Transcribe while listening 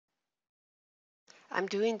I'm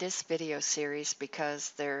doing this video series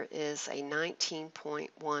because there is a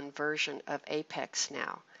 19.1 version of Apex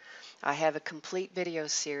now. I have a complete video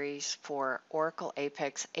series for Oracle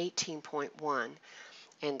Apex 18.1,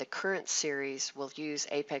 and the current series will use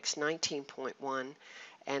Apex 19.1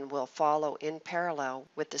 and will follow in parallel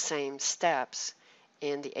with the same steps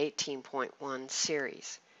in the 18.1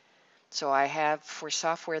 series. So I have for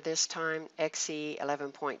software this time XE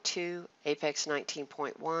 11.2, Apex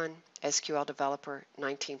 19.1, SQL Developer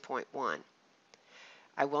 19.1.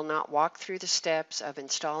 I will not walk through the steps of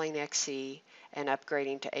installing XE and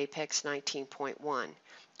upgrading to Apex 19.1.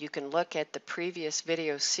 You can look at the previous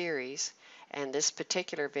video series and this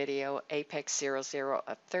particular video, Apex 00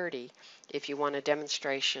 of 30, if you want a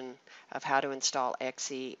demonstration of how to install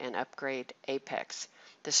XE and upgrade Apex.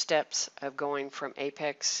 The steps of going from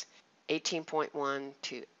Apex 18.1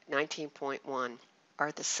 to 19.1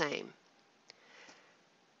 are the same.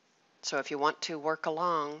 So if you want to work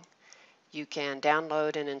along, you can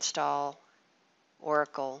download and install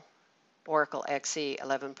Oracle XE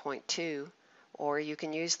 11.2, or you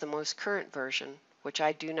can use the most current version, which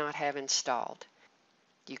I do not have installed.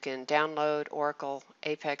 You can download Oracle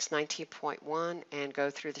Apex 19.1 and go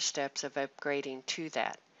through the steps of upgrading to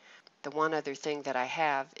that. The one other thing that I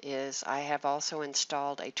have is I have also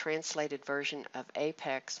installed a translated version of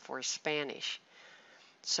Apex for Spanish.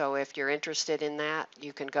 So if you're interested in that,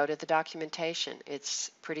 you can go to the documentation. It's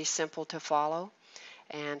pretty simple to follow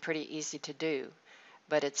and pretty easy to do.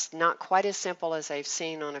 But it's not quite as simple as I've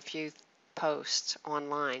seen on a few posts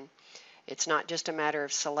online. It's not just a matter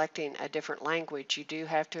of selecting a different language. You do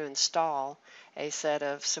have to install a set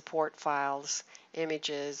of support files,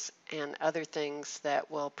 images, and other things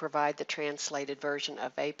that will provide the translated version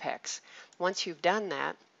of Apex. Once you've done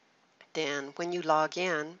that, then when you log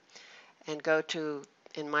in and go to,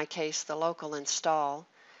 in my case, the local install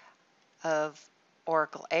of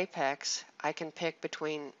Oracle Apex, I can pick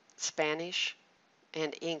between Spanish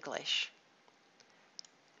and English.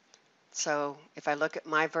 So if I look at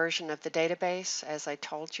my version of the database, as I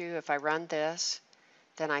told you, if I run this,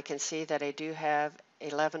 then I can see that I do have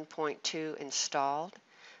 11.2 installed.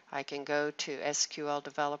 I can go to SQL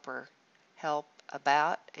Developer Help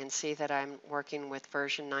About and see that I'm working with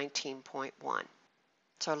version 19.1.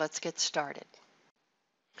 So let's get started.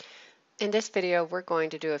 In this video, we're going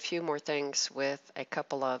to do a few more things with a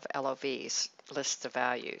couple of LOVs, lists of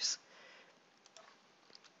values.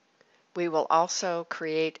 We will also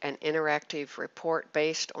create an interactive report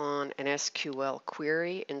based on an SQL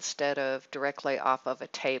query instead of directly off of a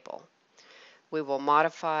table. We will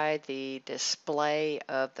modify the display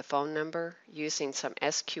of the phone number using some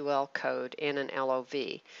SQL code in an LOV.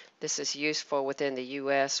 This is useful within the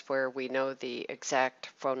US where we know the exact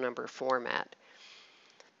phone number format.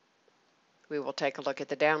 We will take a look at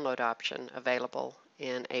the download option available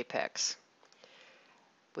in Apex.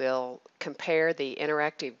 We'll compare the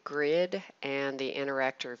interactive grid and the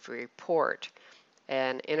interactive report.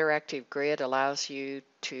 An interactive grid allows you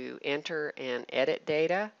to enter and edit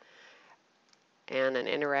data, and an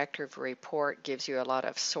interactive report gives you a lot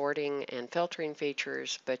of sorting and filtering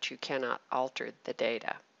features, but you cannot alter the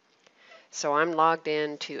data. So I'm logged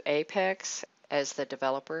into Apex as the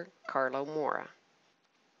developer, Carlo Mora.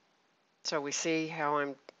 So we see how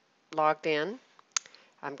I'm logged in.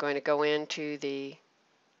 I'm going to go into the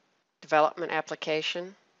development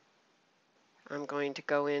application. I'm going to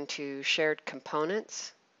go into shared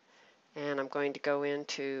components, and I'm going to go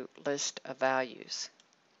into list of values.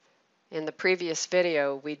 In the previous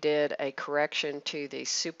video, we did a correction to the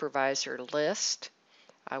supervisor list.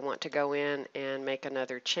 I want to go in and make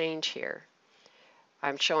another change here.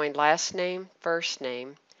 I'm showing last name, first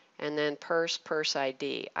name, and then pers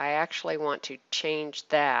ID. I actually want to change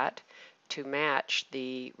that to match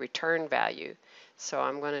the return value. So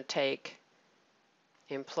I'm going to take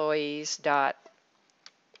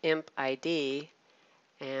employees.empid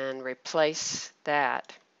and replace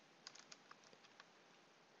that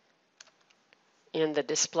in the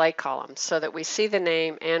display column so that we see the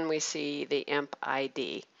name and we see the emp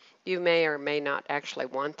ID. You may or may not actually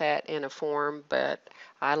want that in a form, but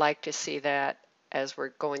I like to see that as we're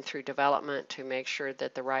going through development to make sure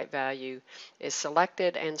that the right value is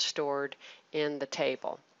selected and stored in the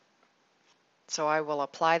table. So I will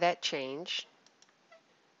apply that change.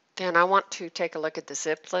 Then I want to take a look at the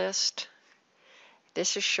zip list.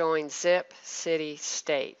 This is showing zip, city,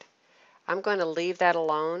 state. I'm going to leave that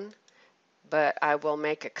alone, but I will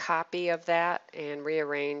make a copy of that and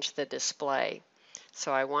rearrange the display.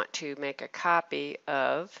 So I want to make a copy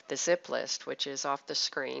of the zip list, which is off the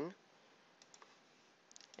screen.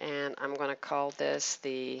 And I'm going to call this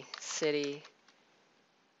the city,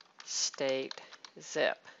 state,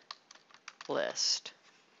 zip list,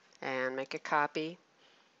 and make a copy,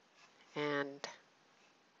 and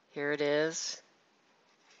here it is,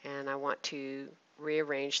 and I want to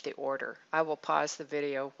rearrange the order. I will pause the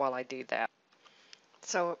video while I do that.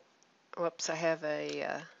 So, whoops, I have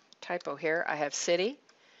a typo here. I have city,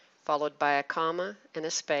 followed by a comma and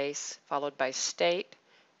a space, followed by state,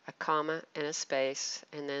 a comma and a space,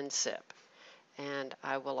 and then zip. And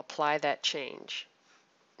I will apply that change.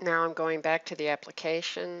 Now I'm going back to the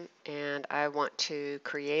application, and I want to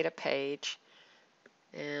create a page,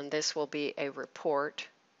 and this will be a report,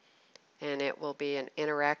 and it will be an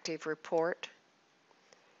interactive report,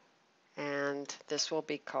 and this will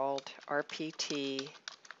be called RPT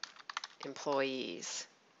Employees.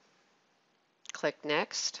 Click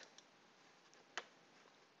Next.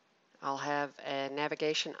 I'll have a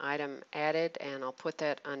navigation item added, and I'll put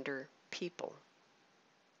that under People.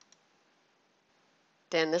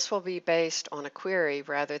 Then this will be based on a query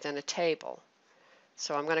rather than a table.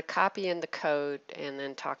 So I'm going to copy in the code and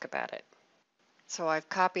then talk about it. So I've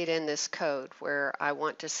copied in this code where I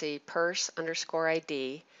want to see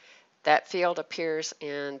pers_ID. That field appears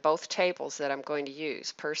in both tables that I'm going to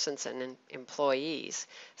use, persons and employees.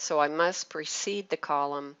 So I must precede the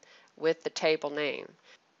column with the table name.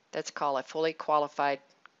 That's called a fully qualified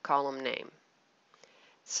column name.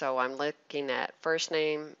 So I'm looking at first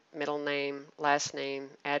name, middle name, last name,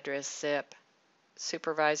 address, zip,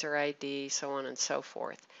 supervisor ID, so on and so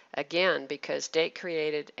forth. Again, because date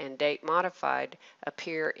created and date modified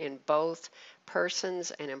appear in both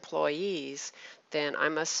persons and employees, then I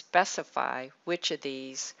must specify which of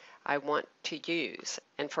these I want to use.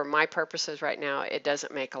 And for my purposes right now, it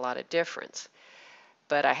doesn't make a lot of difference.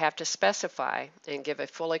 But I have to specify and give a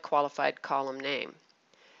fully qualified column name.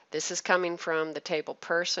 This is coming from the table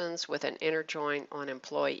persons with an inner join on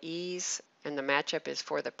employees, and the matchup is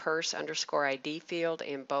for the pers_ID field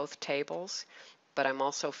in both tables, but I'm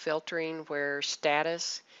also filtering where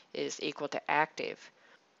status is equal to active.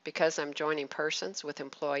 Because I'm joining persons with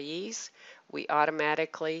employees, we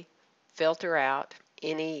automatically filter out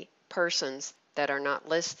any persons that are not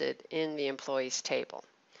listed in the employees table.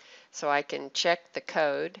 So I can check the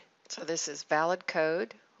code. So this is valid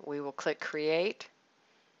code. We will click Create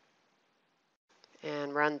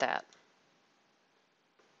and run that.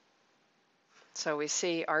 So we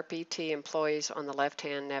see RPT employees on the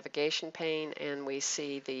left-hand navigation pane, and we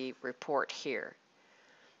see the report here.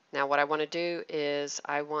 Now what I want to do is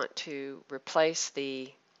I want to replace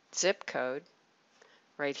the zip code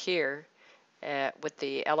right here with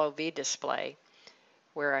the LOV display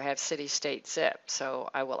where I have city, state, zip. So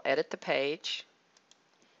I will edit the page.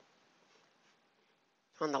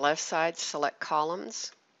 On the left side, select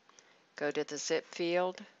columns, go to the zip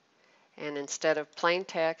field, and instead of plain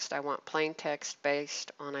text, I want plain text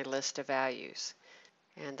based on a list of values.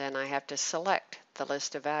 And then I have to select the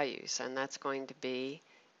list of values, and that's going to be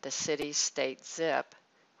the city, state, zip,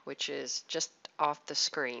 which is just off the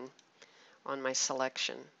screen on my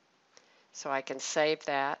selection. So I can save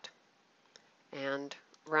that and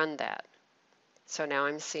run that. So now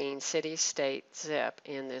I'm seeing city, state, zip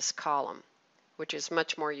in this column, which is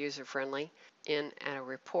much more user-friendly in a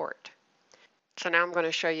report. So now I'm going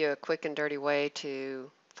to show you a quick and dirty way to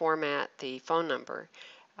format the phone number.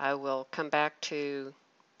 I will come back to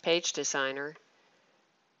Page Designer,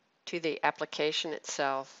 to the application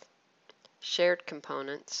itself, Shared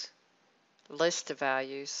Components, List of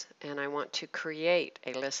Values, and I want to create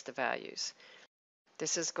a list of values.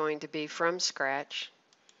 This is going to be from scratch,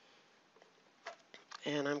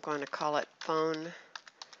 and I'm going to call it Phone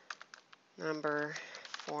Number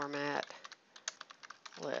Format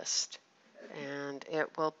List. And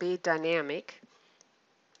it will be dynamic,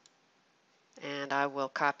 and I will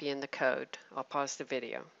copy in the code. I'll pause the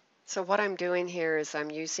video. So what I'm doing here is I'm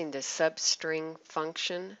using the substring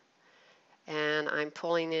function, and I'm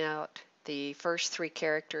pulling out the first three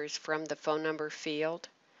characters from the phone number field,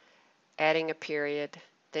 adding a period,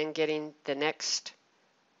 then getting the next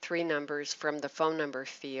three numbers from the phone number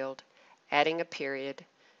field, adding a period,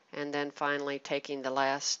 and then finally taking the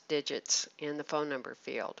last digits in the phone number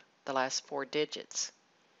field, the last four digits.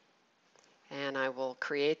 And I will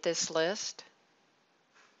create this list,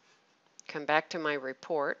 come back to my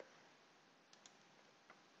report,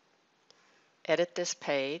 edit this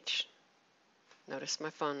page, notice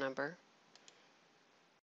my phone number,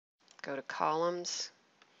 go to columns,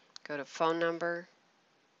 go to phone number,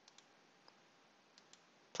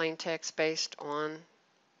 plain text based on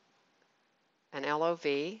an LOV,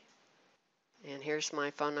 and here's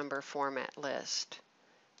my phone number format list.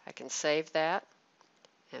 I can save that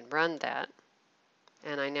and run that,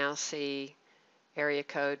 and I now see area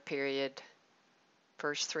code, period,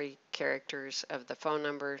 first 3 characters of the phone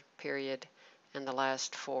number, period, and the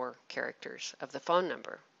last 4 characters of the phone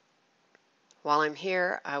number. While I'm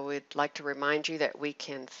here, I would like to remind you that we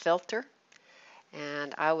can filter,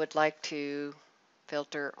 and I would like to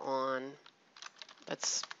filter on,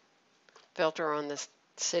 let's filter on the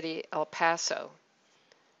city El Paso,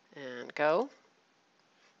 and go,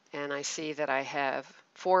 and I see that I have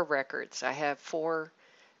 4 records. I have 4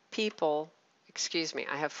 people,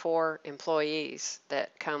 I have 4 employees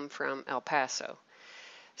that come from El Paso.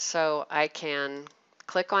 So I can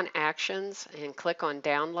click on Actions and click on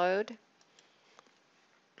Download,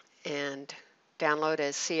 and download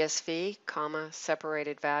as CSV,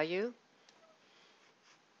 separated value.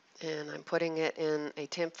 And I'm putting it in a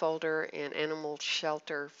temp folder in Animal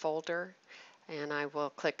Shelter folder, and I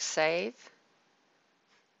will click Save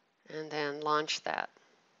and then launch that.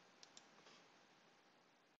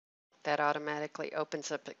 That automatically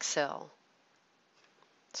opens up Excel.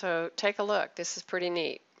 So take a look. This is pretty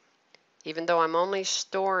neat. Even though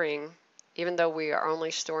we are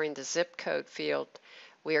only storing the zip code field,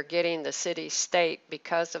 we are getting the city state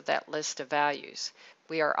because of that list of values.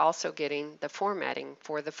 We are also getting the formatting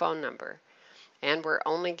for the phone number, and we're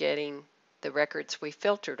only getting the records we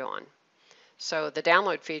filtered on. So the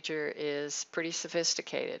download feature is pretty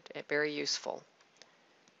sophisticated and very useful.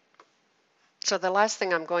 So the last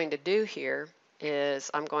thing I'm going to do here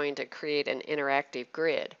is I'm going to create an interactive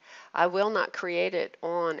grid. I will not create it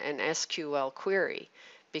on an SQL query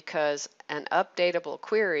because an updatable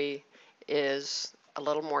query is a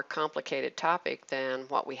little more complicated topic than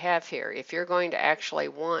what we have here. If you're going to actually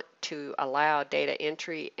want to allow data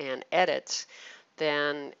entry and edits,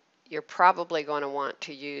 then you're probably going to want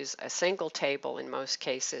to use a single table in most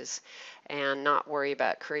cases and not worry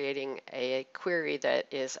about creating a query that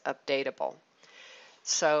is updatable.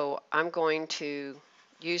 So I'm going to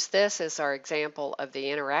use this as our example of the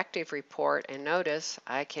interactive report, and notice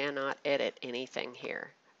I cannot edit anything here.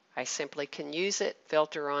 I simply can use it,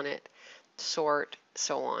 filter on it, sort,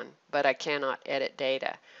 so on, but I cannot edit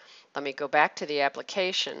data. Let me go back to the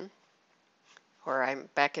application, or I'm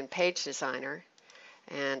back in Page Designer,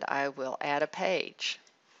 and I will add a page.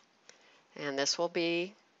 And this will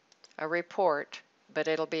be a report, but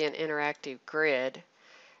it'll be an interactive grid.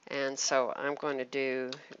 And so I'm going to do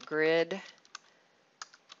grid,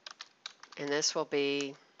 and this will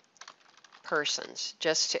be persons,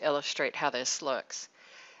 just to illustrate how this looks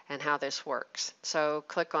and how this works. So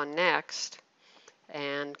click on Next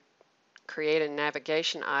and create a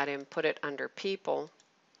navigation item, put it under People,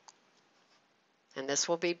 and this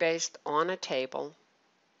will be based on a table.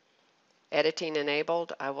 Editing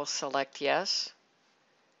enabled, I will select Yes,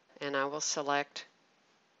 and I will select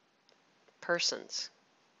Persons.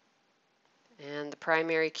 And the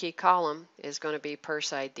primary key column is going to be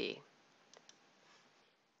Purse ID.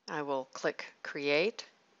 I will click Create,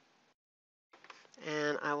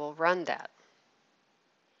 and I will run that.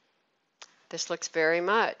 This looks very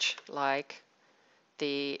much like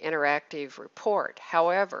the interactive report.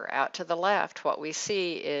 However, out to the left, what we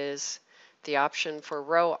see is the option for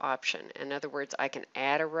row option. In other words, I can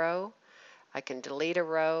add a row, I can delete a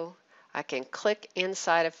row, I can click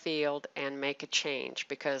inside a field and make a change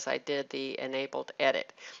because I did the enabled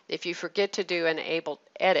edit. If you forget to do enabled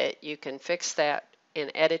edit, you can fix that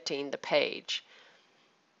in editing the page.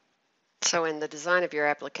 So in the design of your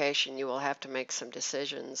application, you will have to make some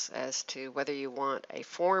decisions as to whether you want a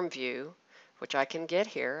form view, which I can get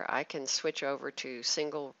here. I can switch over to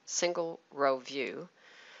single row view,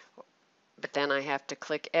 but then I have to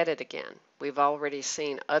click edit again. We've already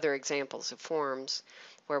seen other examples of forms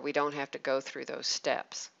where we don't have to go through those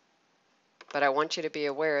steps. But I want you to be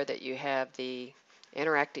aware that you have the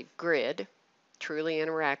interactive grid, truly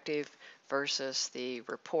interactive, versus the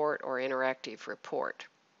report or interactive report.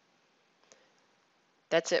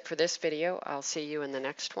 That's it for this video. I'll see you in the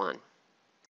next one.